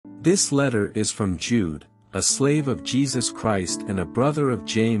This letter is from Jude, a slave of Jesus Christ and a brother of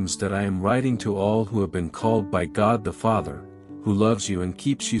James, that I am writing to all who have been called by God the Father, who loves you and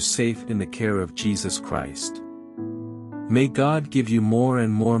keeps you safe in the care of Jesus Christ. May God give you more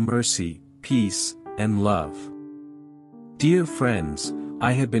and more mercy, peace, and love. Dear friends,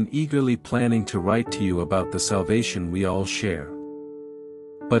 I had been eagerly planning to write to you about the salvation we all share.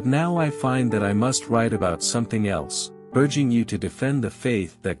 But now I find that I must write about something else, urging you to defend the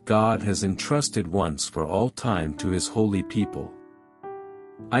faith that God has entrusted once for all time to His holy people.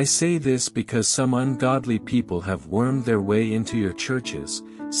 I say this because some ungodly people have wormed their way into your churches,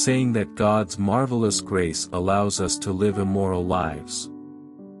 saying that God's marvelous grace allows us to live immoral lives.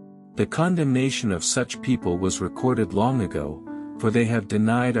 The condemnation of such people was recorded long ago, for they have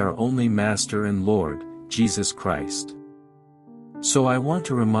denied our only Master and Lord, Jesus Christ. So I want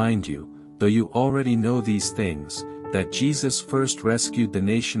to remind you, though you already know these things, that Jesus first rescued the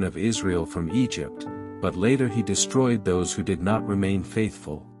nation of Israel from Egypt, but later He destroyed those who did not remain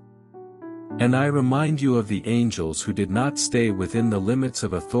faithful. And I remind you of the angels who did not stay within the limits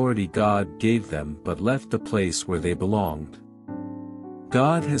of authority God gave them but left the place where they belonged.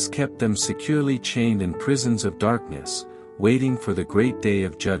 God has kept them securely chained in prisons of darkness, waiting for the great day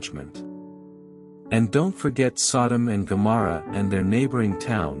of judgment. And don't forget Sodom and Gomorrah and their neighboring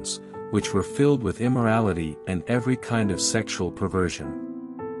towns, which were filled with immorality and every kind of sexual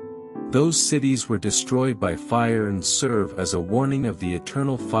perversion. Those cities were destroyed by fire and serve as a warning of the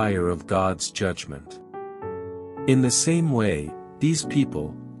eternal fire of God's judgment. In the same way, these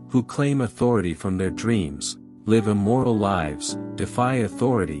people, who claim authority from their dreams, live immoral lives, defy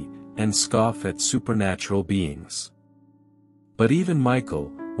authority, and scoff at supernatural beings. But even Michael,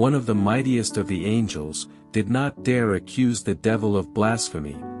 one of the mightiest of the angels, did not dare accuse the devil of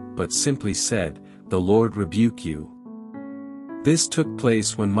blasphemy, but simply said, "The Lord rebuke you." This took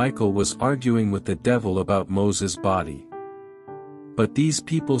place when Michael was arguing with the devil about Moses' body. But these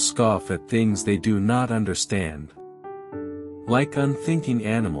people scoff at things they do not understand. Like unthinking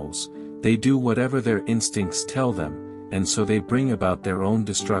animals, they do whatever their instincts tell them, and so they bring about their own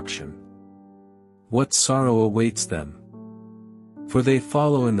destruction. What sorrow awaits them! For they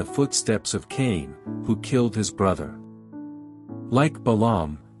follow in the footsteps of Cain, who killed his brother. Like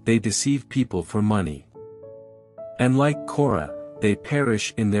Balaam, they deceive people for money. And like Korah, they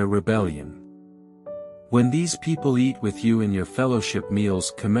perish in their rebellion. When these people eat with you in your fellowship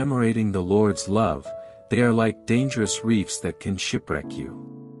meals commemorating the Lord's love, they are like dangerous reefs that can shipwreck you.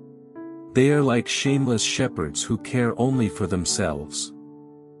 They are like shameless shepherds who care only for themselves.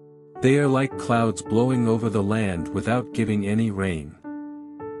 They are like clouds blowing over the land without giving any rain.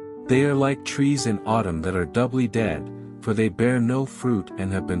 They are like trees in autumn that are doubly dead, for they bear no fruit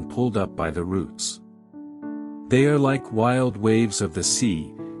and have been pulled up by the roots. They are like wild waves of the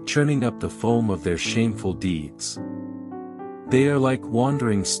sea, churning up the foam of their shameful deeds. They are like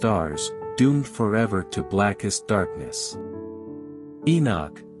wandering stars, doomed forever to blackest darkness.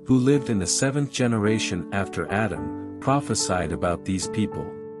 Enoch, who lived in the 7th generation after Adam, prophesied about these people.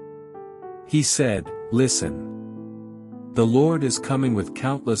 He said, "Listen. The Lord is coming with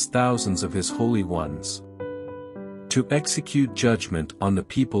countless thousands of His holy ones, to execute judgment on the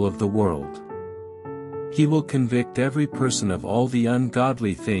people of the world. He will convict every person of all the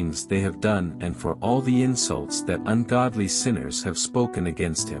ungodly things they have done and for all the insults that ungodly sinners have spoken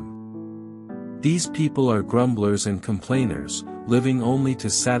against Him. These people are grumblers and complainers, living only to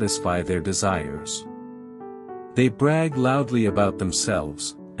satisfy their desires. They brag loudly about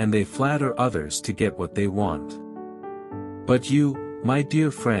themselves, and they flatter others to get what they want. But you, my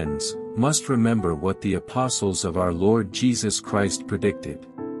dear friends, must remember what the apostles of our Lord Jesus Christ predicted.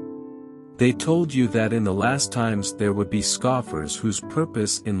 They told you that in the last times there would be scoffers whose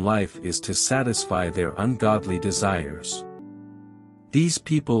purpose in life is to satisfy their ungodly desires. These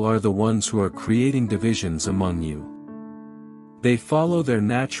people are the ones who are creating divisions among you. They follow their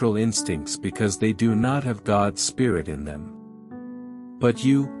natural instincts because they do not have God's Spirit in them. But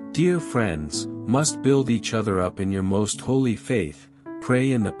you, dear friends, must build each other up in your most holy faith,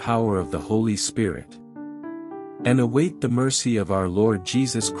 pray in the power of the Holy Spirit, and await the mercy of our Lord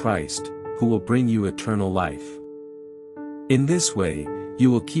Jesus Christ, who will bring you eternal life. In this way,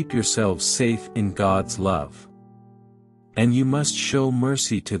 you will keep yourselves safe in God's love. And you must show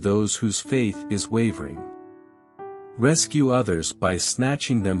mercy to those whose faith is wavering. Rescue others by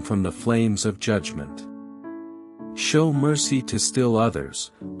snatching them from the flames of judgment. Show mercy to still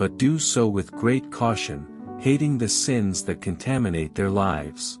others, but do so with great caution, hating the sins that contaminate their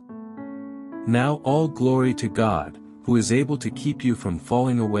lives. Now all glory to God, who is able to keep you from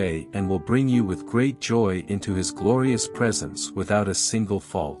falling away and will bring you with great joy into his glorious presence without a single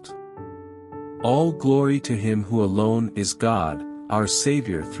fault. All glory to him who alone is God, our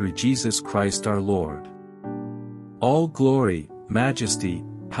Savior through Jesus Christ our Lord. All glory, majesty,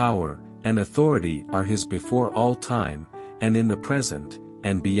 power, and authority are his before all time, and in the present,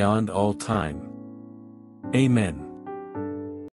 and beyond all time. Amen.